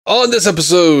On this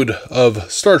episode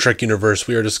of Star Trek Universe,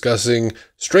 we are discussing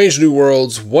Strange New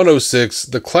Worlds 106,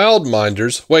 The Cloud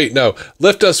Minders. Wait, no,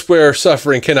 lift us where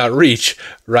suffering cannot reach,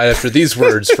 right after these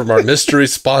words from our mystery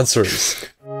sponsors.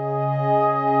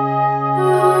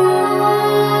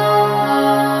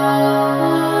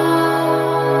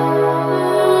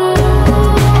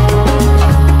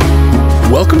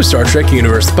 Welcome to Star Trek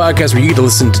Universe, the podcast where you get to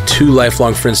listen to two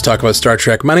lifelong friends talk about Star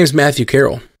Trek. My name is Matthew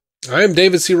Carroll. I am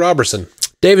David C. Robertson.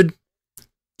 David.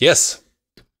 Yes.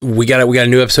 We got a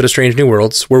new episode of Strange New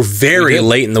Worlds. We're very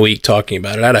late in the week talking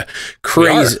about it.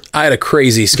 I had a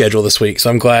crazy schedule this week, so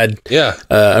I'm glad. Yeah.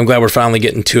 I'm glad we're finally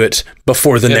getting to it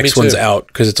before the next one's out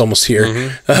because it's almost here.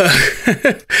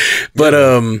 Mm-hmm.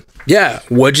 But yeah,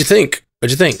 what'd you think?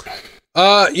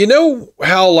 You know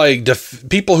how like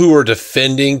people who are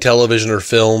defending television or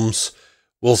films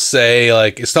will say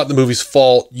like it's not the movie's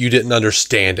fault, you didn't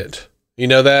understand it. You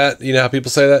know that? You know how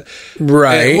people say that?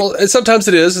 Right. And sometimes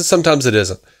it is, and sometimes it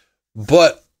isn't.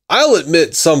 But I'll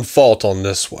admit some fault on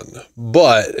this one.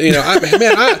 But, you know,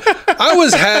 I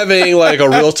was having like a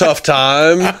real tough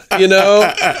time, you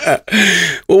know?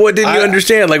 Well, what didn't you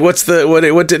understand? Like, what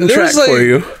didn't track like, for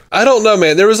you? I don't know,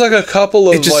 man. There was like a couple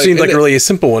of It just seemed like really a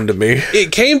simple one to me.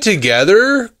 It came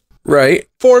together. Right.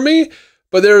 For me.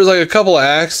 But there was like a couple of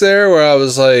acts there where I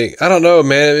was like, I don't know,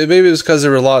 man. Maybe it was because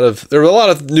there were a lot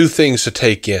of new things to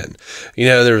take in. You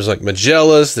know, there was like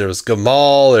Magellan, there was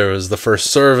Gamal, there was the First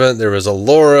Servant, there was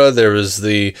Allura, there was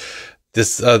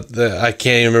I can't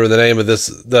even remember the name of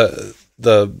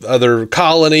the other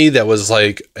colony that was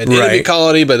like an enemy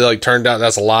colony, but it like turned out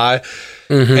that's a lie.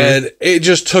 Mm-hmm. And it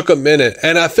just took a minute,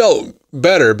 and I felt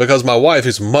better because my wife,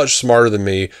 who's much smarter than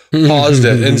me, paused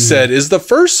it and said, "Is the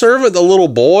First Servant the little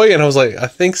boy?" And I was like, "I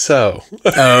think so."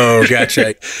 Oh,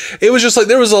 gotcha. It was just like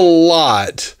there was a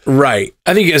lot. Right.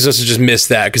 I think you guys also just missed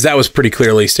that because that was pretty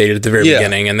clearly stated at the very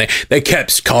beginning, and they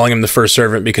kept calling him the First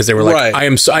Servant because they were like, "I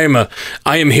am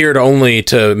here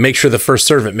to make sure the First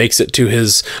Servant makes it to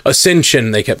his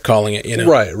ascension." They kept calling it, you know.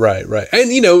 Right.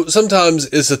 And you know, sometimes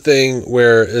it's a thing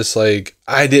where it's like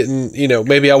I didn't, you know,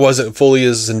 maybe I wasn't fully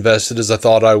as invested as I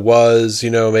thought I was. You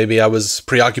know, maybe I was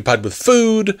preoccupied with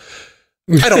food.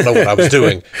 I don't know what I was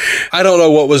doing. I don't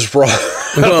know what was wrong.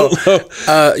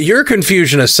 Well, your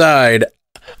confusion aside,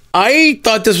 I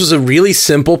thought this was a really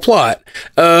simple plot.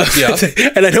 And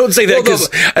I don't say that because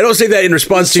I don't say that in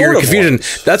response to your confusion.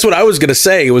 That's what I was going to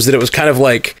say, was that it was kind of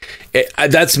like,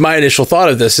 that's my initial thought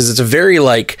of this, is it's a very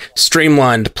like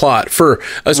streamlined plot for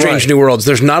a Strange New Worlds.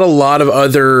 There's not a lot of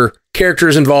other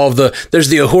characters involved. There's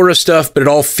the Uhura stuff, but it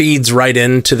all feeds right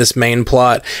into this main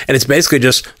plot. And it's basically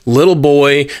just little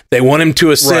boy. They want him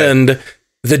to ascend. Right.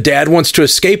 The dad wants to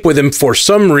escape with him for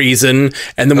some reason,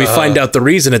 and then we find out the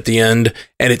reason at the end,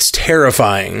 and it's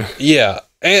terrifying. Yeah.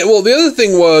 And well, the other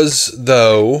thing was,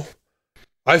 though,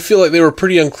 I feel like they were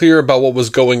pretty unclear about what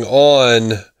was going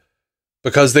on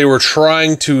because they were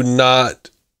trying to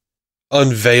not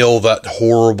unveil that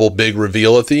horrible big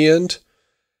reveal at the end.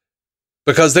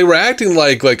 Because they were acting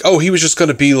like, oh, he was just going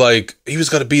to be like, he was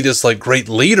going to be this like great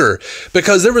leader.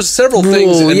 Because there was several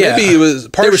things, and maybe it was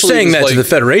partially. They were saying that to the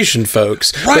Federation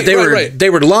folks, but they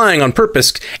were lying on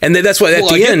purpose, and that's why at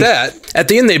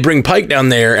the end they bring Pike down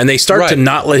there, and they start to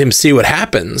not let him see what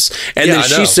happens, and then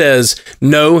she says,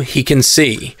 "No, he can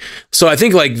see." So I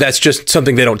think like that's just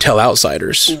something they don't tell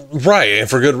outsiders, right? And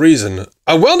for good reason.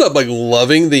 I wound up like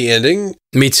loving the ending.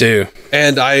 Me too.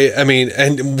 And I mean,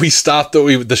 and we stopped.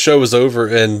 The show was over,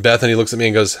 and Bethany looks at me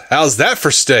and goes, "How's that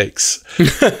for steaks?"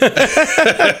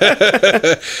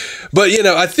 But you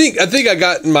know, I think I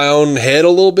got in my own head a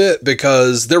little bit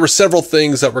because there were several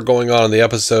things that were going on in the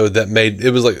episode that made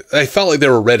it was like I felt like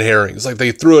there were red herrings. Like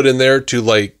they threw it in there to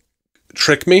like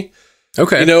trick me.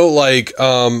 Okay. You know, like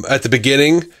at the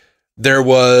beginning there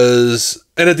was.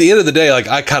 And at the end of the day, like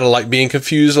I kind of like being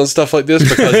confused on stuff like this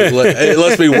because it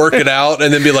lets me work it out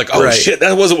and then be like, oh shit,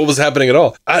 that wasn't what was happening at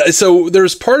all. So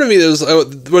there's part of me that was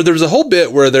where there was a whole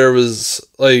bit where there was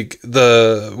like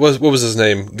what was his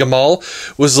name?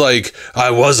 Gamal was like,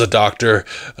 I was a doctor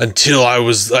until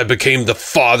I became the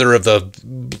father of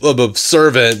a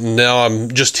servant, and now I'm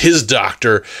just his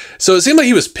doctor. So it seemed like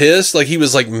he was pissed, like he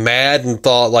was like mad and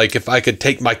thought like if I could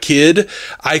take my kid,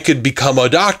 I could become a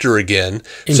doctor again.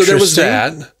 So there was that.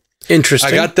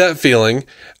 Interesting. I got that feeling.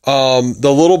 The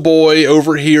little boy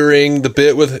overhearing the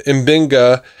bit with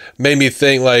Mbenga made me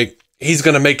think like he's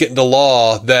going to make it into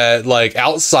law that like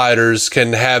outsiders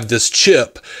can have this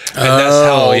chip, and that's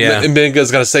how Mbenga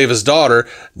is going to save his daughter.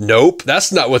 Nope,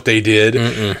 that's not what they did.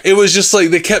 Mm-mm. It was just like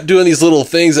they kept doing these little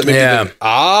things that made me think,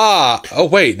 oh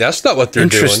wait, that's not what they're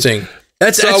doing.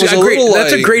 That's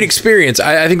a great experience.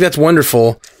 I think that's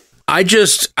wonderful.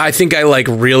 I think I like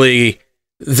really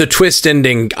the twist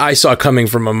ending I saw coming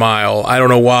from a mile. I don't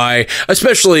know why,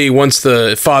 especially once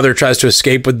the father tries to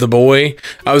escape with the boy.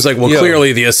 I was like, well,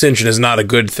 clearly the ascension is not a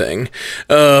good thing.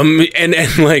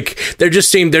 And like there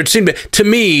seemed to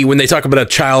me when they talk about a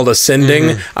child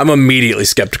ascending, I'm immediately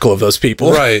skeptical of those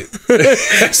people. Right.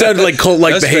 Sounded like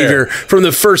cult-like behavior from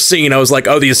the first scene. I was like,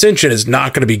 oh, the ascension is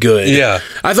not going to be good. Yeah.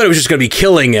 I thought it was just going to be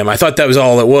killing him. I thought that was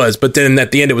all it was. But then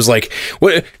at the end, it was like,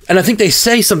 what? And I think they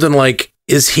say something like,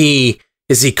 is he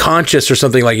conscious or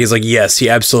something? Like, he's like, yes, he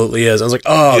absolutely is. I was like,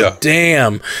 oh,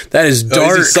 damn, that is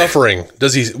dark. Is he suffering?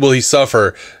 Will he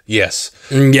suffer? Yes.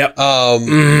 Yep. Yeah,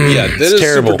 that is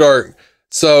terrible. Super dark.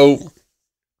 So,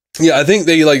 yeah, I think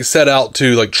they like set out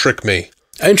to like trick me.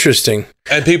 Interesting.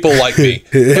 And people like me.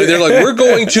 They're like, we're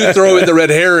going to throw in the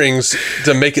red herrings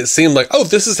to make it seem like, oh,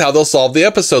 this is how they'll solve the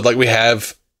episode, like we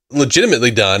have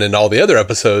legitimately done in all the other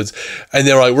episodes. And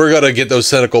they're like, we're going to get those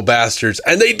cynical bastards.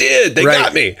 And they did. They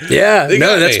got me. Yeah.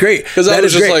 That's great. Because I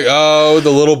was just like, oh,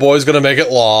 the little boy's going to make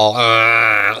it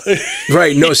law.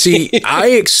 Right. No, see,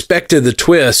 I expected the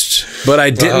twist, but I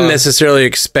didn't necessarily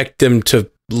expect them to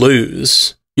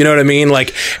lose. You know what I mean?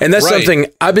 Like, and that's something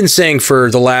I've been saying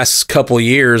for the last couple of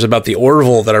years about the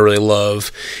Orville that I really love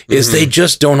is they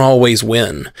just don't always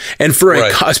win. And for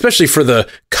especially for the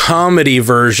comedy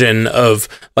version of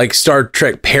like Star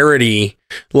Trek parody,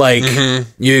 like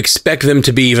you expect them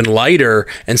to be even lighter,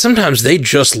 and sometimes they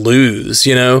just lose,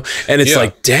 you know, and it's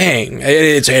like, dang,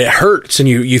 it hurts, and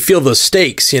you feel the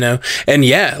stakes, you know. And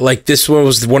like this one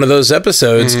was one of those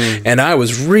episodes, and I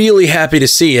was really happy to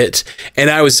see it. And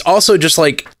I was also just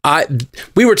like,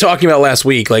 we were talking about last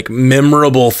week, like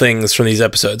memorable things from these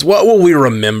episodes. What will we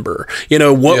remember? You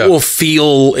know, what will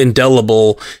feel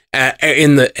indelible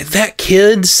in that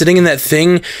kid sitting in that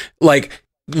thing, like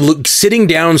sitting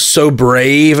down so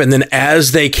brave, and then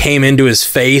as they came into his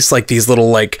face, like these little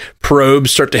like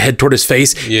probes start to head toward his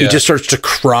face, he just starts to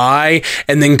cry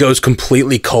and then goes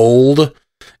completely cold,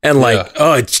 and like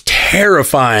oh, it's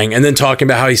terrifying. And then talking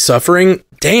about how he's suffering.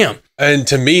 Damn. And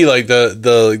to me, like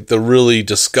the really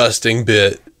disgusting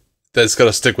bit that's going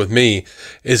to stick with me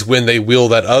is when they wheel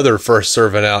that other first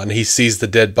servant out and he sees the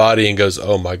dead body and goes,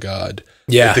 oh my God.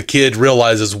 Yeah. Like the kid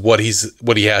realizes what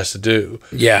he has to do.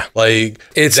 Yeah. Like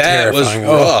that was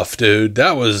rough, dude.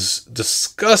 That was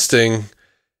disgusting.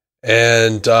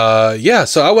 And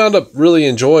so I wound up really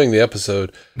enjoying the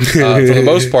episode for the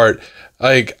most part.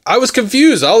 Like I was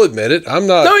confused. I'll admit it. I'm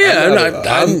not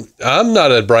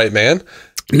a bright man.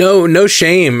 No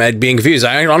shame at being confused.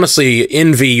 I honestly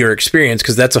envy your experience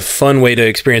because that's a fun way to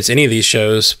experience any of these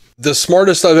shows. The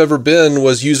smartest I've ever been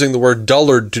was using the word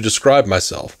dullard to describe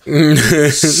myself.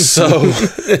 So,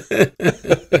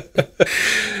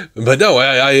 but no,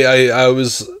 I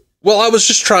was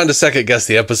just trying to second guess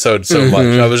the episode so much.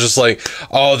 I was just like,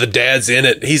 oh, the dad's in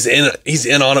it. He's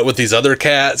in on it with these other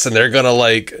cats, and they're gonna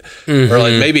like, or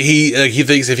like maybe he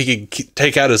thinks if he could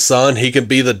take out his son, he can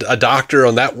be a doctor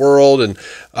on that world, and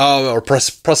or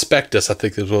prospectus, I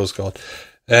think is what it was called.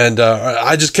 And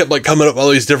I just kept like coming up with all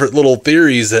these different little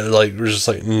theories that like were just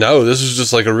like, no, this is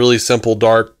just like a really simple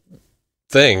dark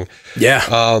thing.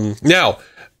 Yeah. Now,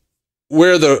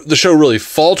 where the show really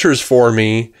falters for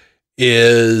me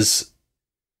is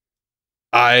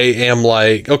I am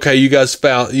like, okay, you guys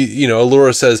found, you know,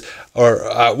 Allura says, or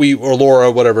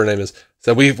Laura, whatever her name is,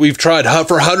 said we've tried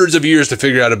for hundreds of years to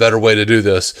figure out a better way to do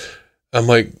this. I'm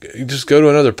like, just go to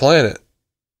another planet.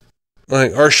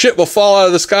 Like, our shit will fall out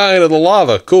of the sky into the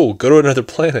lava. Cool, go to another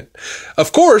planet.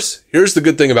 Of course, here's the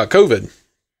good thing about COVID.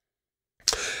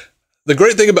 The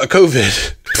great thing about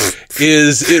COVID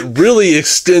is it really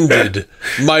extended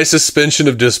my suspension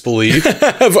of disbelief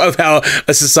of how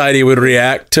a society would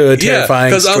react to a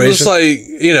terrifying situation. Because I'm just like,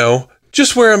 you know,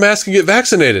 just wear a mask and get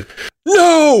vaccinated.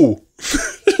 No!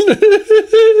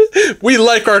 We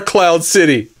like our Cloud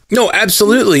City. No,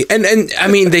 absolutely. And I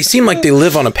mean, they seem like they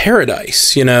live on a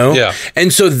paradise, you know? Yeah.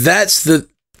 And so that's the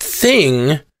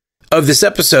thing of this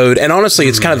episode. And honestly,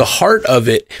 it's kind of the heart of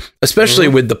it, especially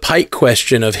with the Pike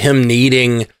question of him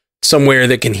needing somewhere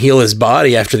that can heal his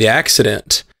body after the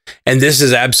accident. And this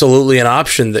is absolutely an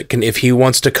option that can, if he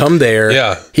wants to come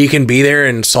there, he can be there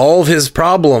and solve his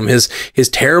problem, his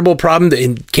terrible problem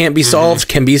that can't be solved,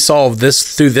 can be solved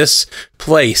through this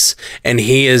place. And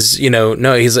he is, you know,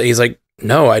 no, he's like,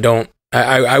 no, I don't.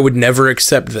 I would never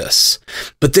accept this.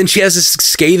 But then she has this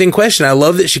scathing question. I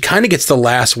love that she kind of gets the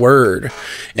last word.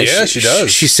 And she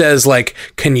does. She says, like,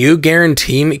 can you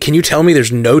guarantee me, can you tell me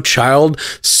there's no child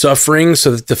suffering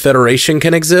so that the Federation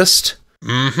can exist?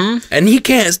 And he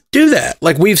can't do that.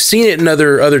 Like, we've seen it in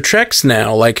other Treks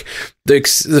now. Like,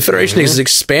 the Federation is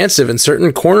expansive, and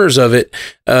certain corners of it,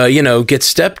 get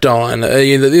stepped on.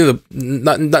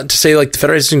 Not to say like the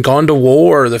Federation has gone to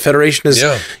war, or the Federation has,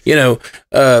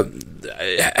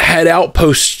 had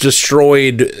outposts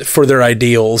destroyed for their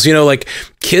ideals. Like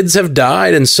kids have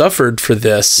died and suffered for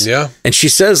this. Yeah. And she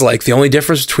says, like, the only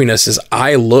difference between us is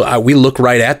we look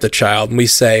right at the child and we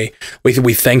say,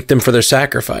 we thank them for their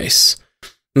sacrifice.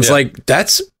 It's like,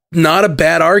 that's not a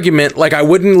bad argument. Like, I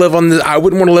wouldn't want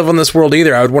to live on this world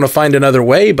either. I would want to find another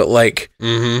way, but like,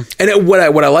 and what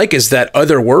I like is that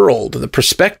other world, the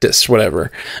prospectus,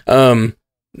 whatever.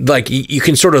 Like you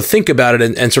can sort of think about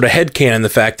it and sort of headcanon the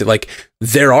fact that like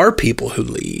there are people who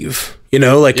leave,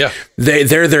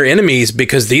 they're their enemies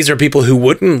because these are people who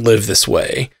wouldn't live this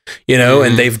way,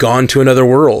 and they've gone to another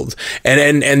world.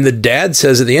 And the dad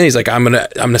says at the end, he's like, I'm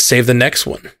gonna save the next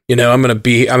one. I'm gonna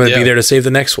be there to save the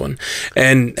next one.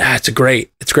 And it's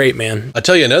great, man. I'll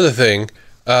tell you another thing,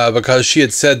 because she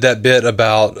had said that bit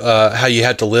about how you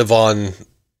had to live on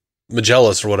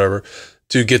Magellan or whatever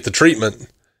to get the treatment.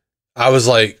 I was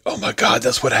like, oh my God,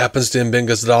 that's what happens to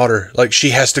Mbenga's daughter. Like,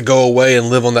 she has to go away and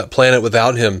live on that planet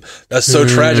without him. That's so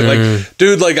tragic. Like,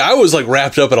 dude, like, I was like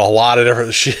wrapped up in a lot of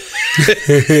different shit.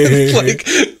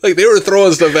 like they were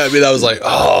throwing stuff at me that I was like,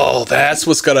 oh, that's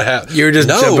what's going to happen. You were just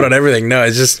jumping on everything. No,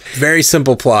 it's just very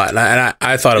simple plot. And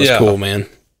I thought it was cool, man.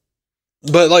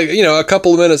 But like, a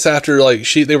couple of minutes after, like,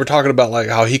 they were talking about like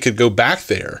how he could go back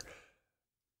there.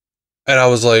 And I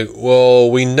was like, well,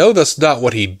 we know that's not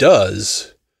what he does.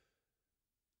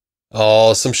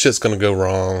 Oh, some shit's gonna go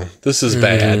wrong. This is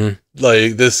bad.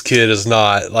 Like, this kid is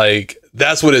not, like,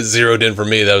 that's what it zeroed in for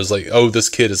me. That was like, oh, this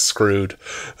kid is screwed.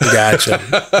 Gotcha.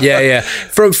 Yeah.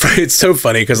 From it's so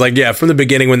funny because, like, from the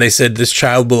beginning when they said this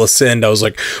child will ascend, I was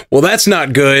like, well, that's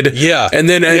not good. Yeah. And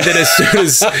then as soon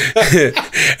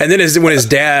as when his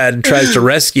dad tries to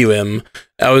rescue him,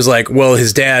 I was like, well,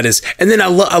 his dad is. And then I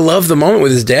love the moment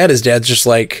with his dad. His dad's just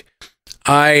like,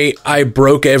 I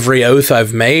broke every oath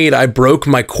I've made. I broke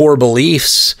my core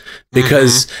beliefs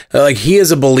because like he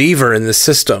is a believer in the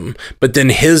system, but then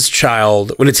his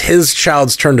child, when it's his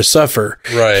child's turn to suffer,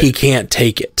 he can't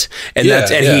take it. And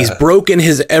he's broken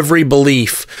his every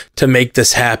belief to make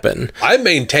this happen. I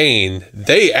maintain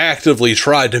they actively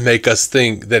tried to make us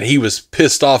think that he was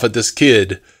pissed off at this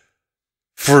kid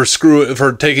for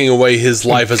taking away his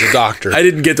life as a doctor. I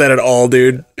didn't get that at all,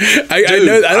 dude. I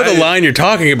know the line you're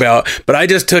talking about, but I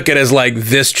just took it as like,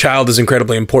 this child is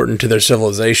incredibly important to their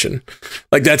civilization.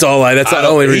 Like, that's all. That's the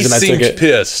only reason I took it.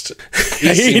 Pissed.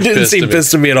 He didn't seem pissed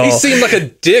to me at all. He seemed like a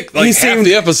dick. Like, half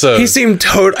the episode. He seemed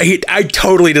I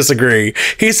totally disagree.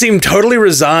 He seemed totally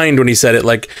resigned when he said it.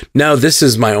 Like, no, this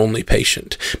is my only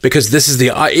patient because this is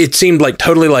it seemed like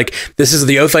totally like, this is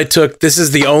the oath I took. This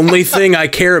is the only thing I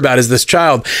care about is this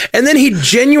child. And then he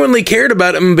genuinely cared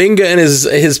about Mbenga and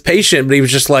his patient, but he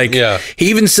was just like, he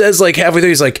even says like halfway through,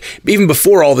 he's like, even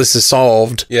before all this is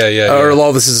solved, or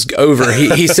all this is over,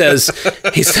 he says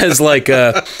like,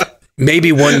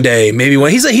 maybe one day,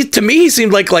 he's like, to me, he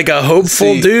seemed like a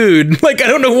hopeful dude. Like, I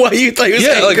don't know why you thought he was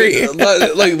angry.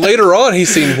 Like later on, he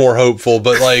seemed more hopeful,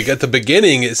 but like at the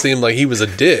beginning, it seemed like he was a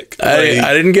dick.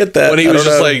 I didn't get that. When he was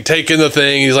just like taking the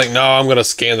thing, he's like, no, I'm going to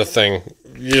scan the thing.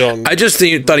 I just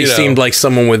thought he seemed like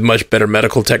someone with much better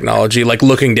medical technology, like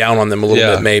looking down on them a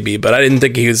little bit, maybe. But I didn't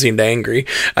think he seemed angry.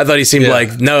 I thought he seemed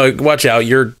like, no, watch out,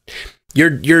 you're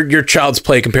child's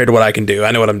play compared to what I can do.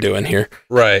 I know what I'm doing here.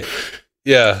 Right.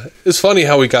 Yeah, it's funny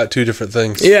how we got two different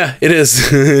things. Yeah, it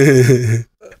is.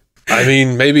 I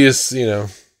mean, maybe it's I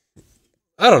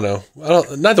don't know.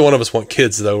 Neither one of us want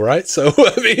kids, though, right? So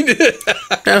I mean,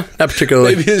 no, not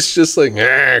particularly. Maybe it's just like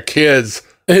kids.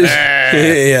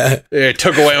 It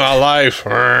took away my life.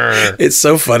 It's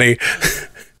so funny.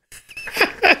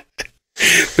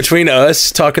 Between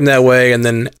us talking that way and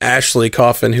then Ashley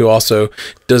Coffin, who also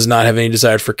does not have any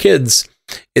desire for kids,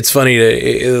 it's funny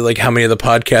to like how many of the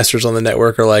podcasters on the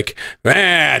network are like,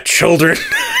 children.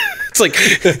 It's like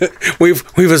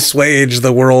we've assuaged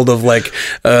the world of like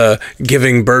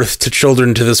giving birth to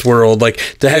children to this world.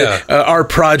 Like to have our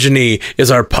progeny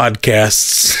is our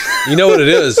podcasts. You know what it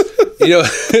is?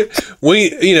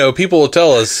 People will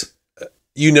tell us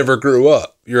you never grew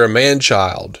up. You're a man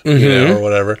child, or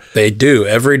whatever. They do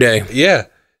every day. Yeah.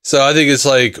 So I think it's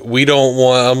like, we don't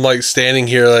want, I'm like standing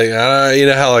here like, you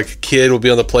know how like a kid will be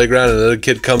on the playground and another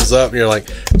kid comes up and you're like,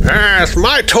 it's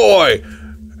my toy.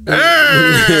 You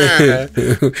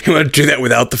want to do that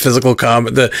without the physical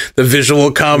the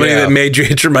visual comedy that made you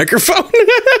hit your microphone?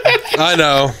 I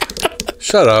know.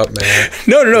 Shut up, man.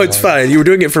 No, it's fine. You were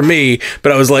doing it for me,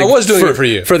 but I was like, I was doing it for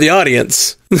you. For the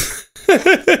audience.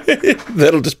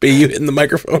 That'll just be you hitting the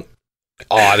microphone.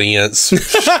 Audience.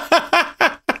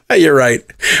 You're right.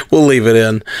 We'll leave it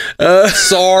in.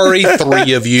 Sorry,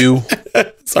 3 of you.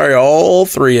 Sorry, all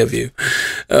 3 of you.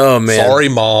 Oh, man. Sorry,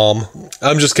 Mom.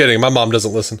 I'm just kidding. My mom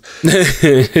doesn't listen.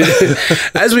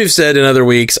 As we've said in other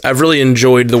weeks, I've really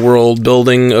enjoyed the world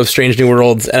building of Strange New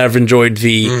Worlds, and I've enjoyed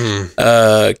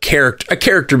the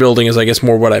character building is, I guess,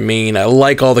 more what I mean. I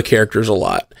like all the characters a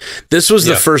lot. This was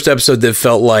the first episode that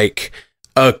felt like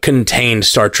a contained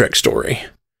Star Trek story.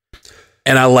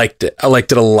 And I liked it. I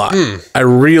liked it a lot. I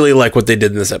really like what they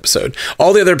did in this episode.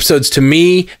 All the other episodes, to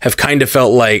me, have kind of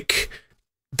felt like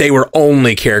they were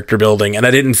only character building, and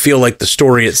I didn't feel like the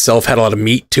story itself had a lot of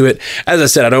meat to it. As I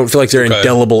said, I don't feel like they're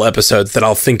indelible episodes that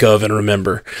I'll think of and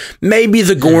remember. Maybe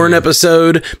the Gorn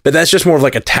episode, but that's just more of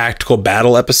like a tactical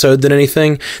battle episode than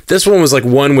anything. This one was like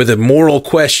one with a moral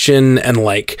question and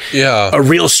like a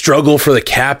real struggle for the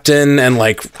captain, and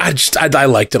like I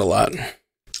liked it a lot.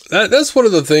 That's one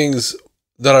of the things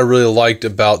that I really liked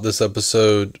about this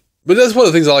episode. But that's one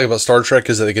of the things I like about Star Trek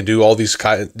is that they can do all these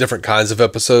different kinds of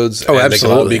episodes. Oh, and absolutely. They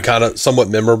can all be kind of somewhat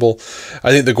memorable. I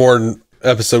think the Gorn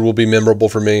episode will be memorable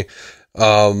for me.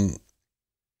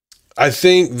 I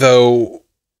think, though,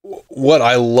 what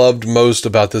I loved most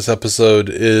about this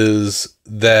episode is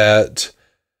that,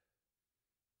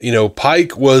 you know,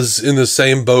 Pike was in the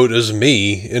same boat as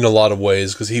me in a lot of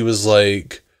ways, because he was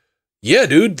like, yeah,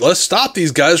 dude, let's stop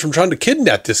these guys from trying to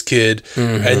kidnap this kid.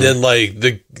 And then like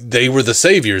they were the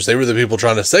saviors. They were the people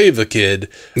trying to save the kid.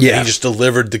 Yeah. And he just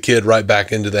delivered the kid right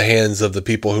back into the hands of the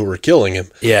people who were killing him.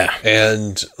 Yeah.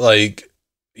 And like,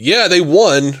 yeah, they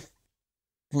won,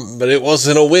 but it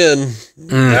wasn't a win.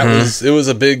 It was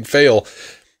a big fail.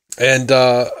 And,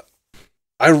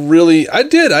 I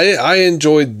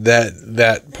enjoyed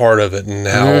that part of it, and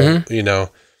how, you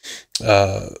know,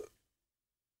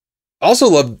 I also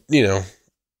loved, you know,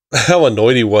 how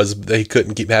annoyed he was that he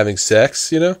couldn't keep having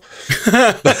sex, you know?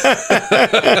 What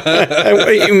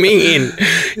do you mean?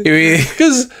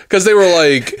 Because they were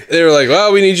like,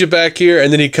 well, we need you back here.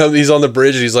 And then he's on the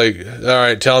bridge and he's like, all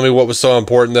right, tell me what was so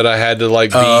important that I had to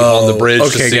like be on the bridge to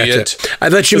see it.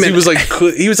 I thought you meant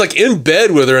he was like in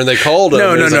bed with her and they called him.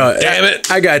 No. Like, damn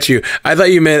it. I got you. I thought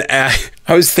you meant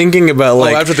I was thinking about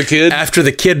like after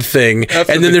the kid thing,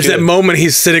 and then there's that moment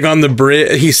he's sitting on the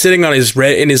bridge. He's sitting on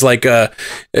in his like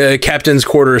captain's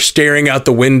quarters, staring out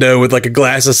the window with like a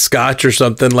glass of scotch or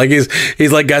something. Like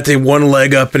he's like got the one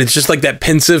leg up, and it's just like that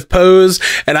pensive pose.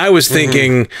 And I was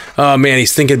thinking, oh man,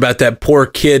 he's thinking about that poor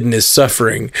kid and his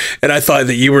suffering. And I thought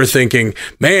that you were thinking,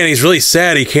 man, he's really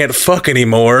sad he can't fuck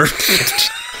anymore.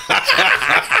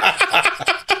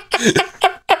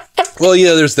 Well,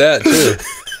 yeah, there's that too.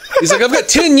 He's like, I've got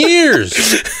 10 years.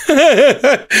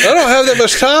 I don't have that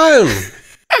much time.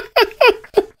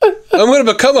 I'm going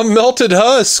to become a melted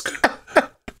husk.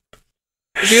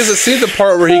 He hasn't seen the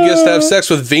part where he gets to have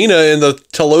sex with Vina in the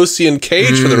Telosian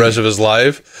cage for the rest of his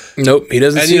life. Nope, he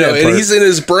doesn't see that part. And he's in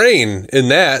his brain in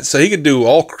that, so he could do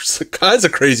all kinds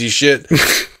of crazy shit,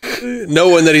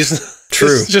 knowing that he's...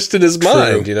 True. Just in his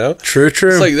mind, you know? True. It's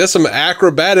like, that's some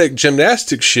acrobatic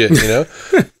gymnastic shit, you know?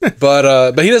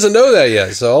 but he doesn't know that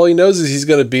yet. So all he knows is he's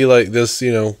going to be like this,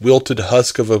 you know, wilted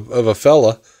husk of a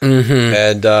fella.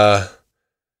 And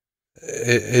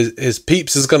his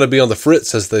peeps is going to be on the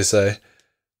fritz, as they say.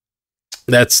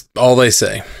 That's all they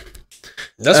say.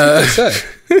 That's what they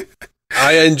say.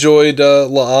 I enjoyed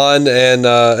La'an and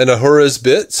Uhura's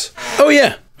bits. Oh,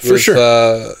 yeah. For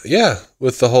sure.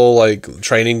 With the whole like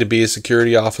training to be a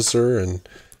security officer and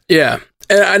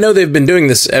and I know they've been doing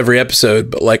this every episode,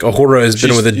 but like Uhura has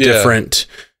been with a different.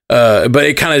 But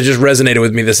it kind of just resonated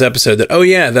with me this episode that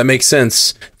that makes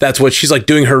sense. That's what she's like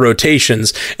doing her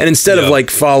rotations, and instead of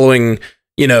like following,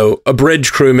 you know, a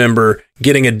bridge crew member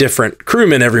getting a different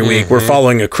crewman every week, we're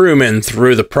following a crewman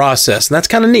through the process, and that's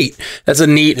kind of neat. That's a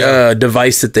neat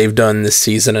device that they've done this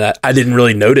season, and I didn't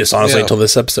really notice honestly until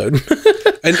this episode.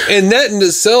 And that in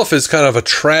itself is kind of a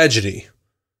tragedy.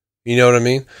 You know what I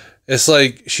mean? It's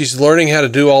like she's learning how to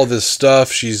do all this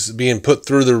stuff. She's being put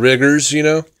through the rigors, you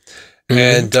know?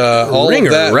 And all ringer,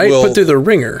 of that right? Put through the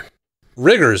ringer.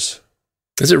 Rigors.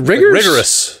 Is it rigors? Like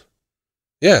rigorous.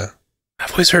 Yeah.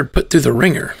 I've always heard put through the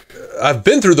ringer. I've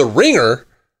been through the ringer,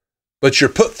 but you're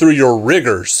put through your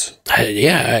rigors.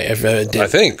 I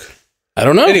think. I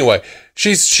don't know. Anyway,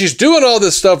 she's doing all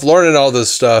this stuff, learning all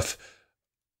this stuff,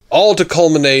 all to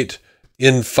culminate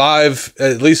in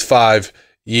at least 5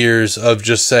 years of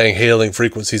just saying, hailing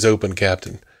frequencies open,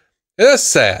 Captain. And that's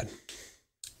sad.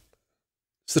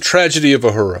 It's the tragedy of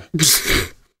Uhura.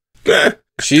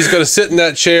 She's going to sit in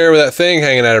that chair with that thing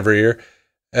hanging out of her ear,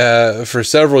 for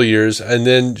several years, and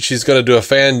then she's going to do a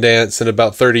fan dance in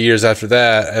about 30 years after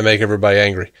that and make everybody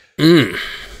angry.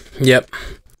 Yep.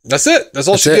 That's it. That's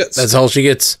all she gets. That's all she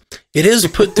gets. It is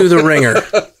put through the ringer.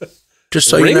 Just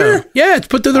so you know. Yeah, it's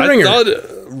put through the ringer.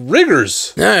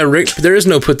 Riggers. Yeah, there is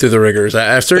no put through the riggers.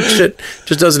 I've searched it.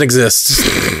 Just doesn't exist.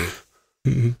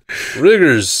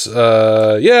 Riggers.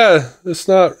 Yeah, it's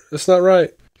not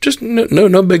right. Just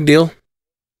no big deal.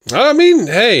 I mean,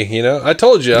 hey, I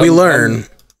told you. We learn.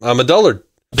 I'm a dullard.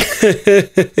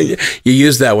 You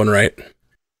used that one right.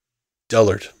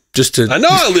 Dullard.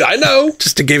 I know.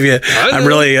 Just to give you, I'm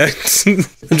really, I'm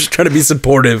just trying to be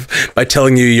supportive by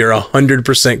telling you you're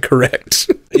 100%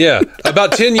 correct. Yeah.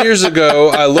 About 10 years ago,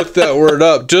 I looked that word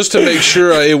up just to make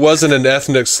sure it wasn't an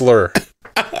ethnic slur.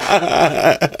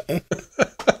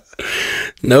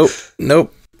 Nope.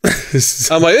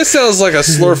 I'm like, it sounds like a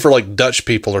slur for like Dutch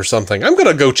people or something. I'm going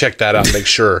to go check that out and make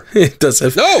sure. It does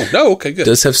have. No. Okay, good. It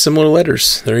does have similar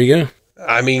letters. There you go.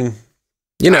 I mean,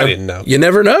 I didn't know. You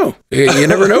never know. You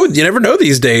never know. You never know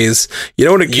these days. You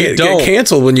don't want to get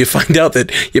canceled when you find out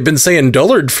that you've been saying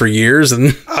dullard for years.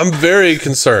 And I'm very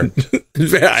concerned.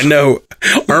 I know.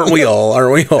 Aren't we all?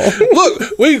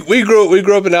 Look, we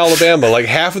grew up in Alabama. Like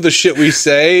half of the shit we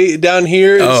say down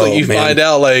here, it's like you find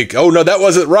out like, oh no, that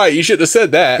wasn't right. You shouldn't have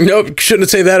said that. Nope, shouldn't have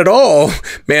said that at all.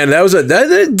 Man,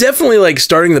 that definitely like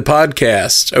starting the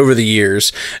podcast over the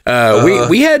years.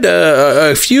 We had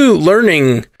a few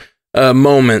learning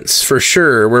moments for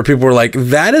sure where people were like,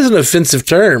 that is an offensive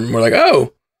term. We're like,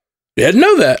 oh, you didn't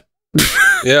know that.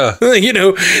 Yeah.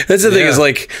 That's the thing is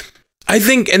like, I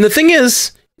think, and the thing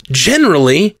is,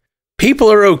 generally,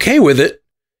 people are okay with it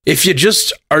if you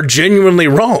just are genuinely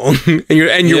wrong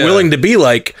and you're willing to be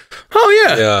like, oh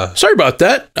yeah, sorry about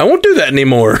that. I won't do that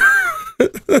anymore.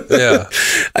 Yeah.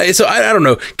 So I don't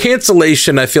know.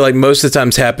 Cancellation, I feel like most of the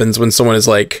times happens when someone is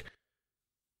like,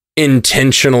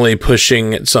 intentionally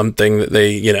pushing at something that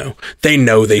they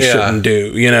know they shouldn't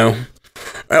do,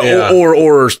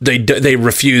 or they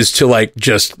refuse to like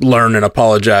just learn and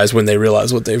apologize when they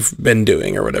realize what they've been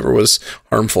doing or whatever was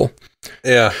harmful.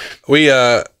 Yeah, we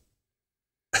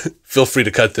feel free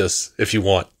to cut this if you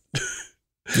want.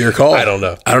 Your call. I don't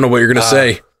know what you're gonna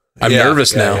say. I'm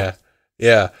nervous now.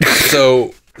 Yeah.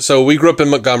 So we grew up in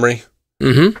Montgomery,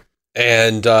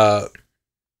 and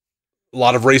a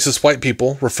lot of racist white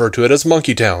people refer to it as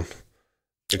Monkey Town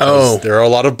because there are a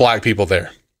lot of black people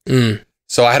there.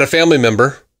 So I had a family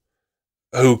member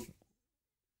who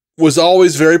was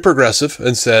always very progressive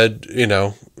and said,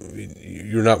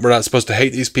 we're not supposed to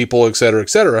hate these people, et cetera, et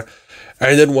cetera.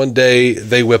 And then one day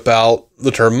they whip out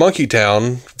the term Monkey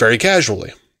Town very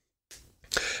casually.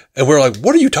 And we're like,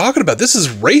 what are you talking about? This is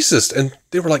racist. And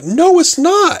they were like, no, it's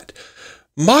not.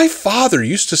 My father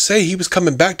used to say he was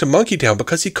coming back to Monkey Town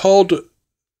because he called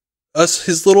us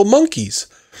his little monkeys.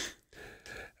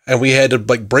 And we had to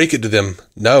like break it to them.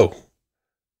 No,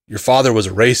 your father was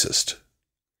a racist.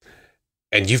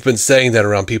 And you've been saying that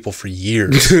around people for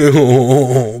years.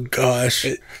 Oh, gosh.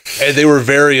 And they were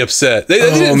very upset. They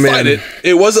didn't fight it.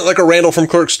 It wasn't like a Randall from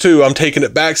Clerks 2, I'm taking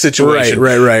it back situation.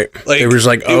 Right. Like, they were just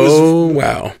like,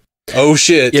 wow. Oh,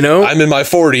 shit. I'm in my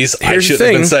 40s. I shouldn't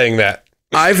have been saying that.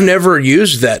 I've never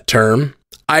used that term.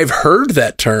 I've heard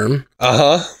that term.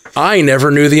 I never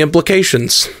knew the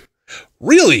implications.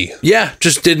 Really? Yeah,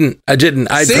 just didn't. I didn't.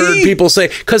 I've heard people say,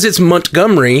 because it's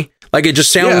Montgomery, like it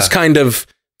just sounds kind of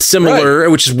similar,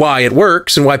 which is why it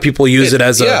works and why people use it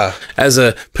as a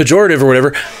pejorative or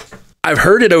whatever. I've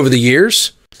heard it over the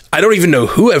years. I don't even know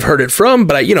who I've heard it from,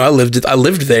 but I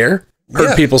lived there.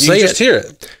 Heard people say it. Just hear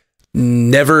it.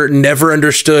 Never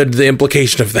understood the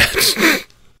implication of that.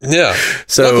 Yeah.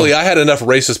 So luckily, I had enough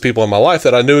racist people in my life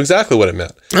that I knew exactly what it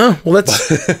meant. Oh, well,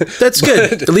 that's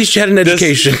good. At least you had an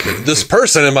education. This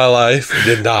person in my life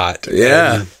did not.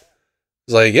 Yeah.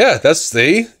 It's like,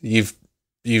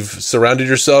 you've surrounded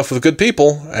yourself with good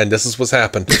people, and this is what's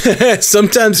happened.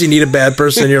 Sometimes you need a bad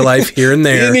person in your life here and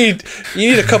there. You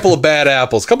need a couple of bad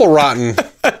apples, a couple rotten.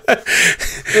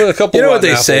 What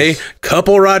they say?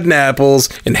 Couple rotten apples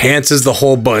enhances the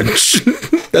whole bunch.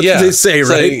 That's what they say,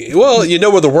 right? Like, well, you know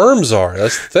where the worms are.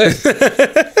 That's the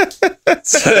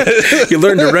thing. You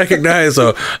learn to recognize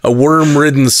a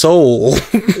worm-ridden soul.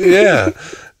 Yeah.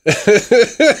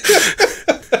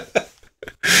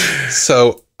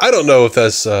 So I don't know if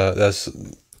that's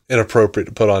inappropriate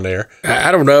to put on air. I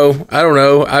don't know.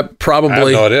 I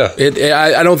probably. I have no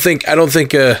idea. I don't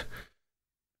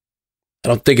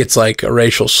think it's like a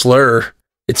racial slur.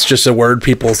 It's just a word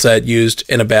people said used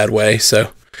in a bad way.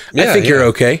 So I think you're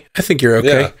okay.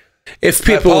 If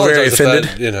people are very offended,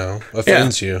 that,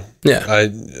 offends you. Yeah. I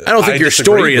don't think your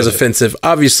story is offensive.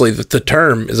 Obviously, the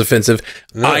term is offensive.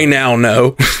 No. I now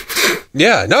know.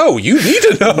 Yeah, no, you need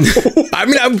to know. I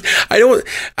mean,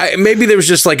 maybe there was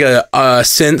just like a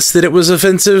sense that it was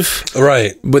offensive.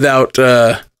 Right. Without,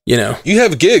 You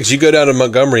have gigs. You go down to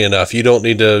Montgomery enough. You don't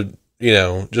need to,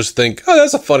 just think, oh,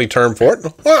 that's a funny term for it.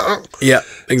 Yeah,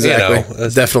 exactly.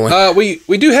 Definitely.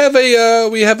 We do have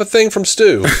a thing from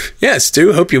Stu. Yeah,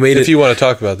 Stu, hope you made it. If you want to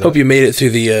talk about that. Hope you made it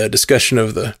through the discussion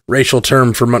of the racial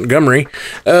term for Montgomery.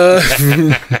 All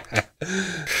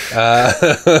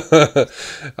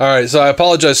right, so I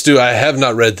apologize, Stu. I have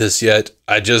not read this yet.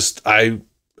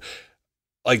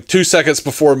 Like 2 seconds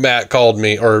before Matt called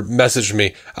me or messaged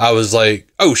me, I was like,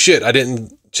 oh shit, I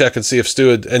didn't check and see if Stu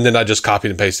had, and then I just copied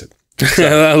and pasted. So.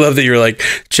 I love that you were like,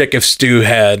 check if Stu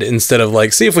had, instead of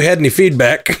like, see if we had any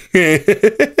feedback.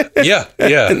 Yeah.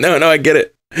 No, I get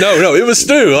it. No, it was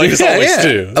Stu. Like, it's always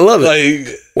Stu. I love it. Like,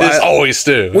 it's always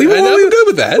Stu. I'm good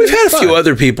with that. We've had a few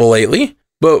other people lately,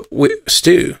 but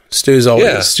Stu's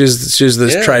always, Stu's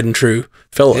this tried and true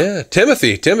fellow. Yeah,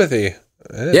 Timothy.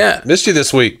 Yeah. Missed you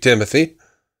this week, Timothy.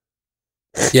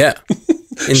 Yeah.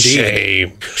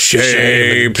 Indeed.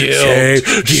 Shame, guilt.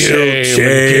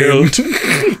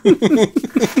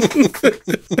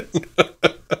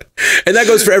 And that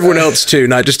goes for everyone else too,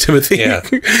 not just Timothy. Yeah.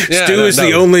 Stu is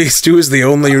the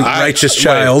only righteous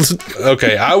child.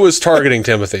 Okay, I was targeting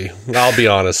Timothy. I'll be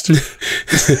honest.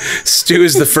 Stu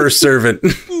is the first servant.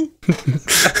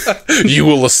 You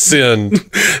will ascend.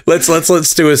 Let's let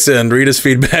Stu ascend. Read his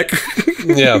feedback.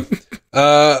 Yeah.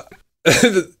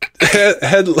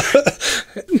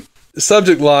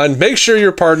 Subject line: make sure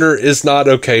your partner is not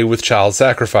okay with child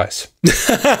sacrifice.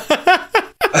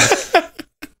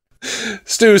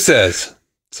 Stu says,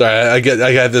 sorry, I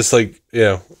got this,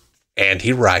 and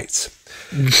he writes,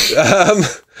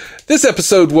 this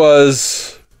episode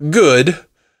was good,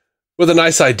 with a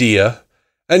nice idea,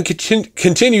 and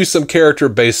continue some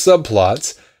character-based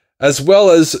subplots, as well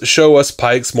as show us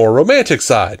Pike's more romantic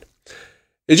side.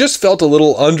 It just felt a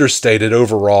little understated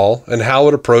overall in how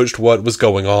it approached what was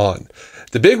going on.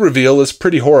 The big reveal is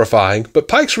pretty horrifying, but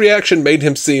Pike's reaction made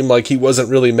him seem like he wasn't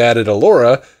really mad at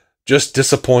Allura, just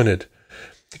disappointed.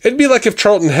 It'd be like if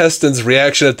Charlton Heston's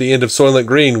reaction at the end of Soylent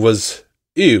Green was,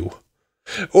 ew.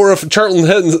 Or if Charlton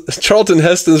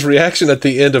Heston's reaction at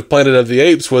the end of Planet of the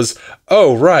Apes was,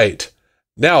 oh, right.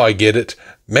 Now I get it.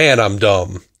 Man, I'm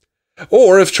dumb.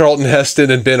 Or if Charlton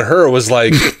Heston and Ben-Hur was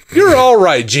like, you're all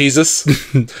right, Jesus.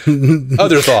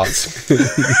 Other thoughts.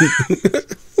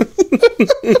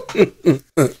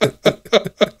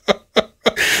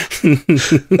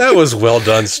 That was well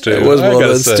done, Stu. It was well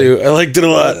done, Stu. I liked it a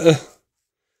lot.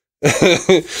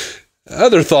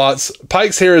 Other thoughts.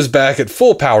 Pike's hair is back at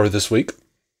full power this week.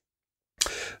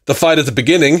 The fight at the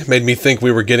beginning made me think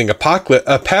we were getting a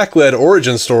pack-led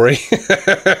origin story.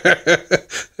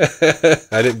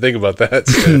 I didn't think about that.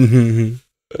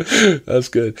 That's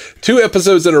good. 2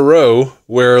 episodes in a row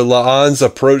where La'an's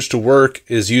approach to work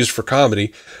is used for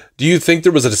comedy. Do you think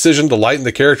there was a decision to lighten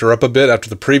the character up a bit after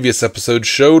the previous episode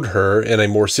showed her in a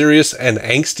more serious and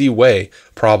angsty way?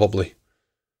 Probably.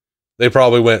 They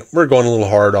probably went, we're going a little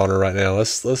hard on her right now.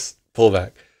 Let's pull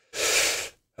back.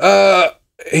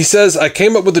 He says, I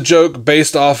came up with a joke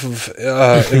based off of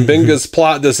Mbinga's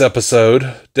plot this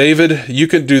episode. David, you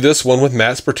can do this one with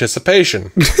Matt's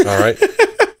participation. All right.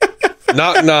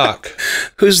 Knock, knock.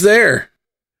 Who's there?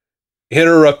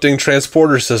 Interrupting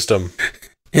transporter system.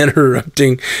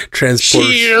 Interrupting transporter.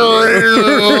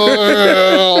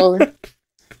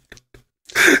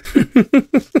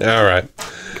 All right.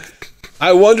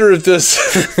 I wonder if this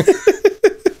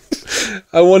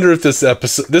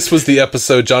episode, this was the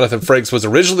episode Jonathan Frakes was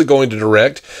originally going to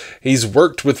direct. He's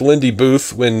worked with Lindy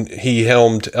Booth when he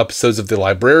helmed episodes of The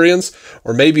Librarians,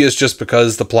 or maybe it's just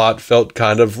because the plot felt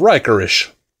kind of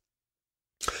Riker-ish.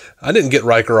 I didn't get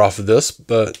Riker off of this,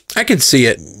 but I could see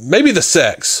it. Maybe the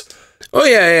sex. Oh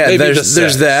yeah. Maybe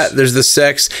there's that. There's the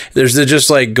sex. There's the just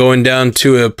like going down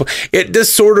to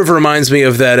this sort of reminds me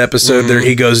of that episode where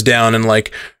he goes down and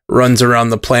like runs around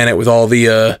the planet with all the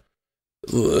I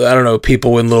don't know,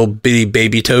 people in little bitty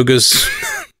baby togas.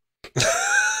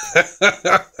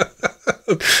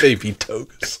 Baby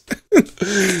togas.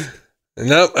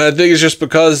 No, I think it's just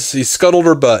because he scuttled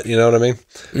her butt. You know what I mean?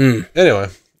 Anyway.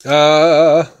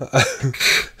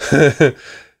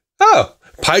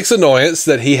 Pike's annoyance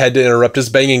that he had to interrupt his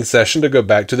banging session to go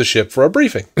back to the ship for a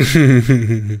briefing.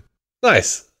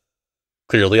 Nice.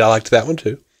 Clearly, I liked that one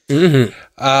too.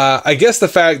 I guess the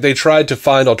fact they tried to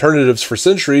find alternatives for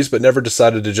centuries but never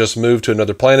decided to just move to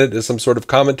another planet is some sort of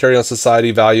commentary on society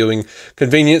valuing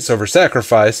convenience over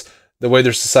sacrifice, The way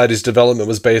their society's development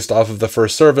was based off of the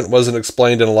first servant wasn't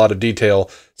explained in a lot of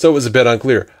detail, so it was a bit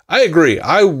unclear. I agree.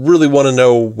 I really want to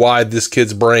know why this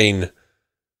kid's brain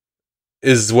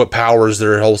is what powers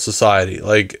their whole society.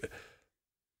 Like,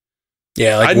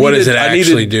 yeah, like what is it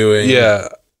actually doing? Yeah,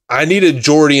 I needed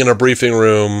Geordi in a briefing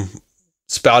room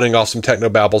spouting off some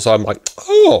technobabble, so I'm like,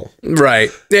 oh. Right.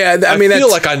 Yeah, I mean, I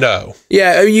feel like I know.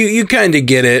 Yeah, you kind of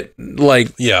get it,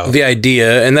 like, the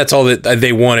idea, and that's all that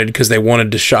they wanted, because they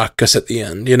wanted to shock us at the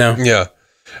end, you know? Yeah.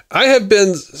 I have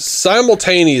been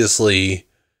simultaneously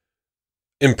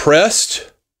impressed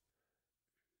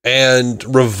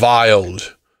and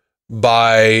reviled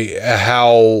by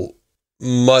how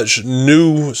much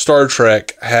new Star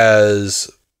Trek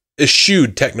has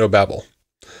eschewed technobabble.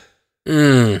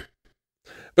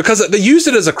 Because they used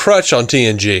it as a crutch on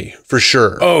TNG, for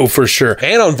sure. Oh, for sure.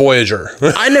 And on Voyager.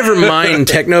 I never mind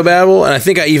technobabble, and I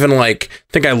think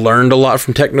I learned a lot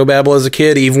from technobabble as a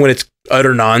kid, even when it's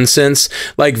utter nonsense.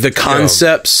 Like, the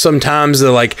concepts, sometimes they're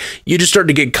like, you just start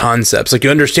to get concepts. Like, you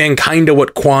understand kind of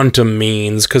what quantum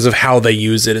means because of how they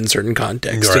use it in certain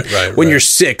contexts. When you're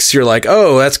 6, you're like,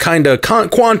 oh, that's kind of,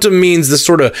 quantum means this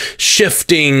sort of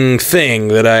shifting thing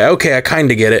that I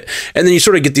kind of get it. And then you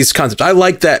sort of get these concepts. I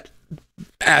like that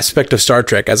aspect of Star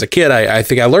Trek. As a kid, I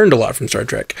think I learned a lot from Star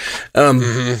Trek.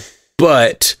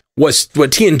 But what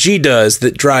TNG does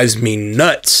that drives me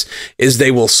nuts is they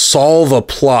will solve a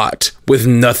plot with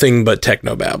nothing but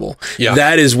technobabble. Yeah.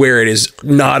 That is where it is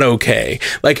not okay.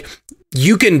 Like,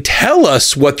 you can tell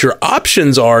us what your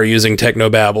options are using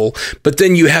technobabble, but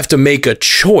then you have to make a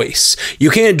choice.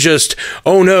 You can't just,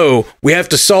 oh no, we have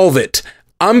to solve it.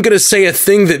 I'm going to say a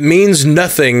thing that means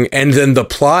nothing, and then the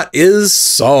plot is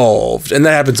solved. And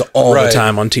that happens all the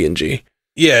time on TNG.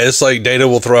 Yeah, it's like Data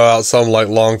will throw out some like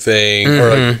long thing, or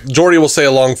like Geordi will say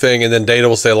a long thing, and then Data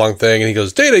will say a long thing, and he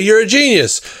goes, Data, you're a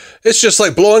genius. It's just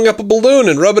like blowing up a balloon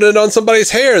and rubbing it on somebody's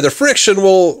hair. The friction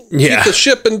will keep the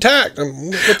ship intact. What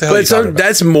the hell are you talking about?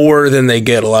 That's more than they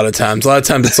get a lot of times. A lot of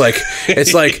times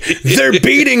it's like they're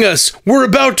beating us. We're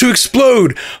about to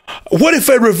explode. What if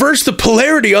I reverse the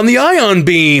polarity on the ion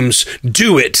beams?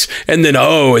 Do it. And then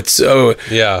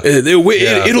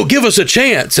it'll give us a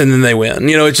chance, and then they win.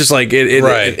 You know, it's just like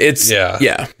it's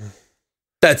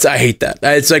I hate that.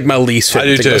 It's like my least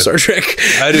favorite thing about Star Trek.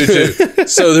 I do too.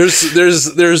 So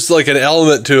there's like an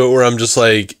element to it where I'm just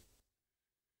like,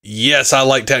 yes, I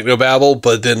like technobabble,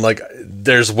 but then like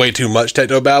there's way too much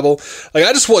technobabble. Like,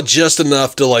 I just want just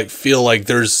enough to like feel like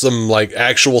there's some like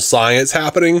actual science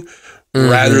happening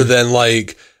rather than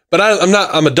like. But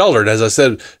I'm a dullard, as I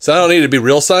said, so I don't need it to be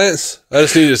real science. I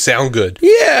just need it to sound good.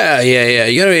 Yeah.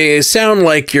 You gotta sound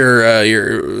like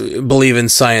you're believe in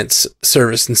science,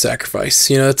 service, and sacrifice.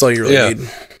 You know, that's all you really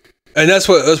need. And that's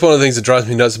one of the things that drives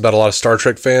me nuts about a lot of Star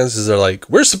Trek fans is they're like,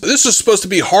 this is supposed to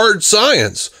be hard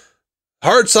science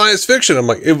fiction. I'm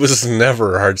like, it was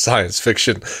never hard science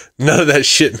fiction. None of that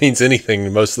shit means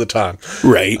anything most of the time.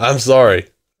 Right. I'm sorry.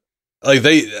 Like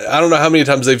I don't know how many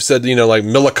times they've said, you know, like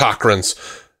Millicochranes.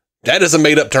 That is a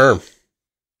made-up term.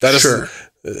 That is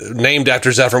named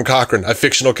after Zefram Cochrane, a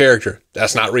fictional character.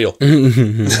 That's not real.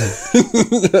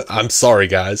 I'm sorry,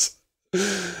 guys.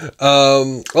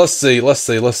 Let's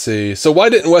see. So why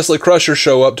didn't Wesley Crusher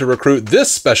show up to recruit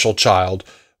this special child?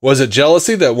 Was it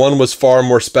jealousy that one was far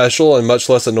more special and much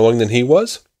less annoying than he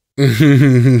was?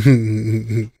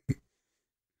 I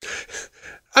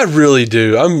really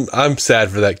do. I'm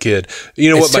sad for that kid. You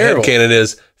know what my headcanon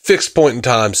is? Fixed point in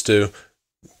time, Stu.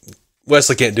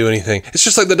 Wesley can't do anything. It's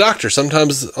just like the Doctor.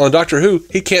 Sometimes on Doctor Who,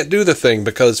 he can't do the thing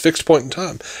because fixed point in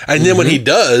time. And then when he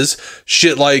does,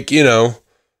 shit like, you know,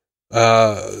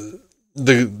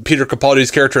 the Peter Capaldi's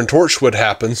character in Torchwood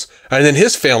happens, and then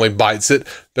his family bites it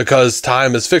because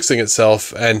time is fixing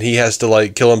itself, and he has to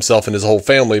like kill himself and his whole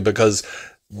family because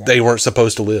they weren't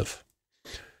supposed to live.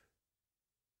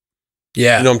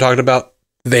 Yeah. You know what I'm talking about?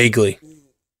 Vaguely.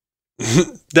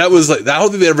 That was like, I don't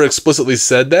think they ever explicitly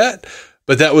said that,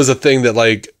 but that was a thing that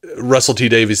like Russell T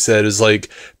Davies said, is like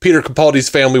Peter Capaldi's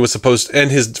family was supposed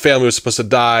to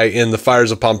die in the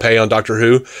fires of Pompeii on Doctor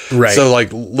Who. Right. So like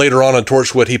later on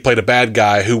Torchwood, he played a bad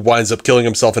guy who winds up killing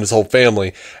himself and his whole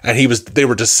family. And they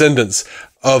were descendants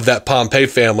of that Pompeii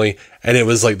family. And it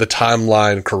was like the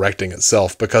timeline correcting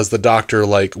itself because the Doctor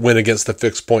like went against the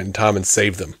fixed point in time and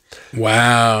saved them.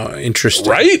 Wow. Interesting.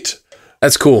 Right?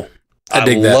 That's cool. I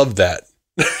love that.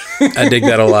 I dig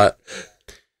that a lot.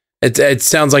 It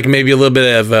sounds like maybe a little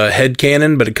bit of a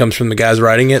headcanon, but it comes from the guys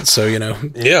writing it, so, you know.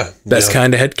 Yeah. That's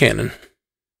kind of headcanon.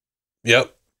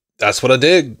 Yep. That's what I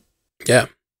dig. Yeah.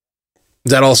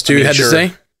 Is that all Stu had to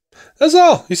say? That's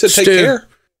all. He said take care.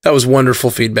 That was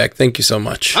wonderful feedback. Thank you so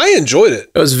much. I enjoyed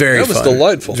it. It was very fun. That was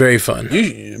delightful. Very fun.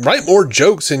 You write more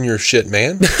jokes in your shit,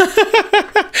 man.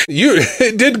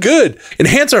 It did good.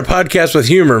 Enhance our podcast with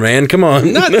humor, man. Come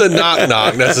on. Not the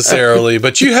knock necessarily,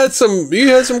 but you had some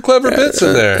clever bits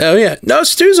in there. Oh yeah. No,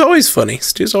 Stu's always funny.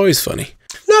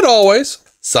 Not always.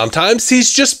 Sometimes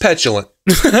he's just petulant.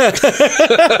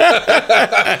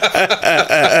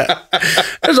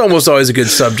 There's almost always a good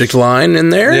subject line in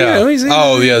there. Yeah.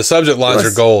 The subject lines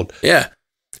are gold. Yeah.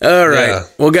 All right. Yeah.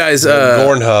 Well, guys,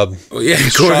 Gornhub. Yeah,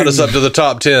 shot us up to the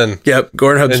top 10. Yep,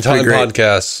 Gornhub's in time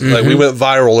podcasts. Mm-hmm. Like we went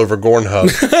viral over Gornhub.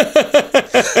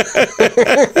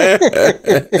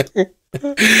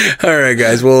 All right,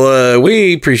 guys. Well,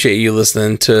 we appreciate you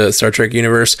listening to Star Trek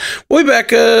Universe. We'll be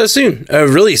back soon,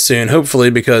 really soon,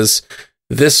 hopefully, because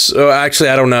this. Actually,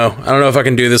 I don't know. I don't know if I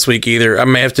can do this week either. I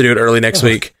may have to do it early next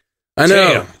week. I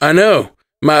know.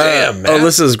 My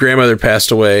Alyssa's grandmother passed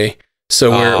away.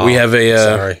 So we have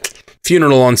a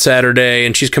funeral on Saturday,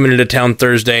 and she's coming into town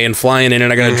Thursday and flying in,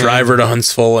 and I got to drive her to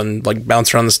Huntsville and like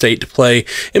bounce around the state to play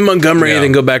in Montgomery and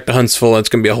then go back to Huntsville. It's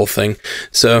going to be a whole thing.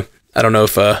 So I don't know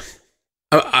if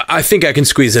I think I can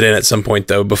squeeze it in at some point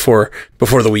though before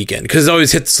the weekend, because it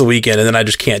always hits the weekend and then I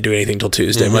just can't do anything till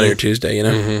Tuesday, Monday or Tuesday. You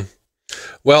know. Mm-hmm.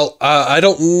 Well, I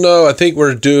don't know. I think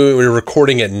we're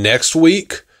recording it next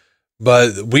week,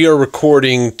 but we are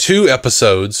recording 2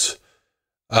 episodes.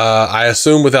 I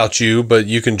assume without you, but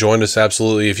you can join us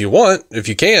absolutely if you want, if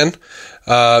you can.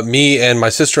 Me and my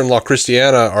sister-in-law,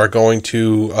 Christiana, are going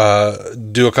to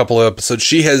do a couple of episodes.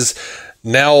 She has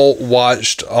now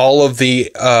watched all of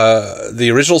the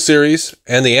original series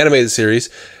and the animated series.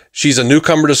 She's a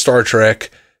newcomer to Star Trek.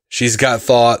 She's got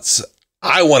thoughts.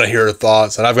 I want to hear her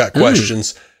thoughts, and I've got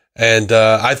questions. And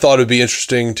I thought it would be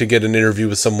interesting to get an interview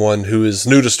with someone who is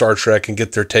new to Star Trek and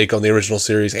get their take on the original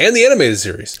series and the animated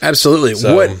series. Absolutely.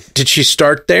 So, what did she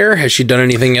start there? Has she done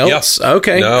anything else? Yeah.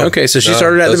 Okay. Okay. So she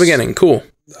started at the beginning. Cool.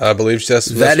 I believe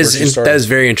that is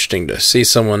very interesting to see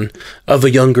someone of a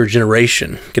younger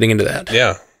generation getting into that.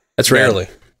 Yeah. That's barely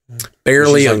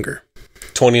younger.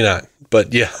 Like 29.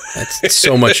 But yeah, that's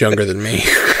so much younger than me.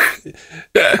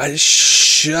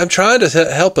 I'm trying to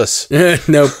help us.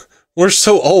 Nope. We're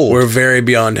so old. We're very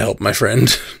beyond help, my friend.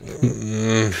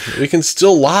 We can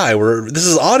still lie. This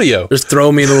is audio. Just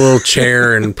throw me in a little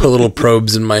chair and put little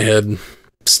probes in my head.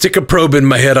 Stick a probe in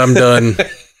my head, I'm done.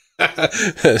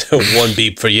 1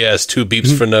 beep for yes, 2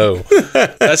 beeps for no.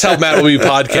 That's how Matt will be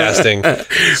podcasting.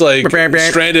 It's like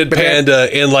Stranded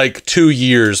Panda in like 2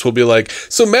 years. We'll be like,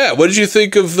 so Matt, what did you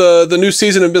think of the new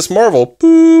season of Miss Marvel?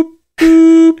 Boop,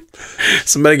 boop.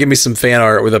 Somebody give me some fan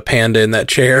art with a panda in that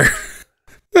chair.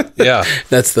 Yeah,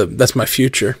 that's my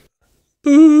future.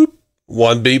 Boop.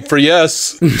 1 beep for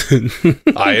yes.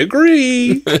 I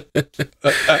agree.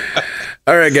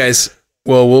 All right, guys.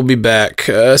 Well, we'll be back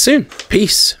soon.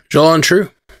 Peace. Joel and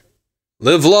True.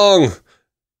 Live long,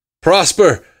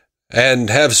 prosper, and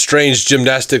have strange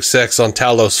gymnastic sex on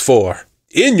Talos 4.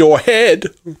 In your head.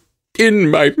 In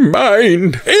my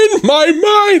mind. In my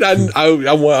mind. I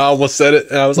almost said it,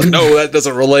 and I was like, no, that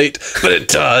doesn't relate. But it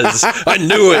does. I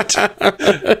knew it.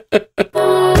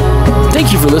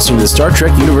 Thank you for listening to the Star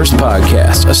Trek Universe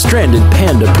Podcast, a Stranded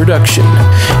Panda production.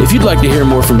 If you'd like to hear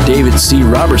more from David C.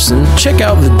 Robertson, check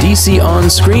out the DC On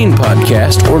Screen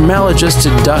podcast or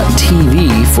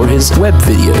maladjusted.tv for his web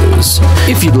videos.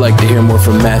 If you'd like to hear more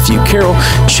from Matthew Carroll,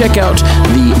 check out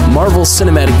the Marvel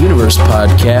Cinematic Universe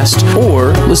podcast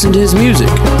or listen to his music.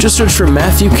 Just search for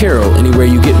Matthew Carroll anywhere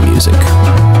you get music.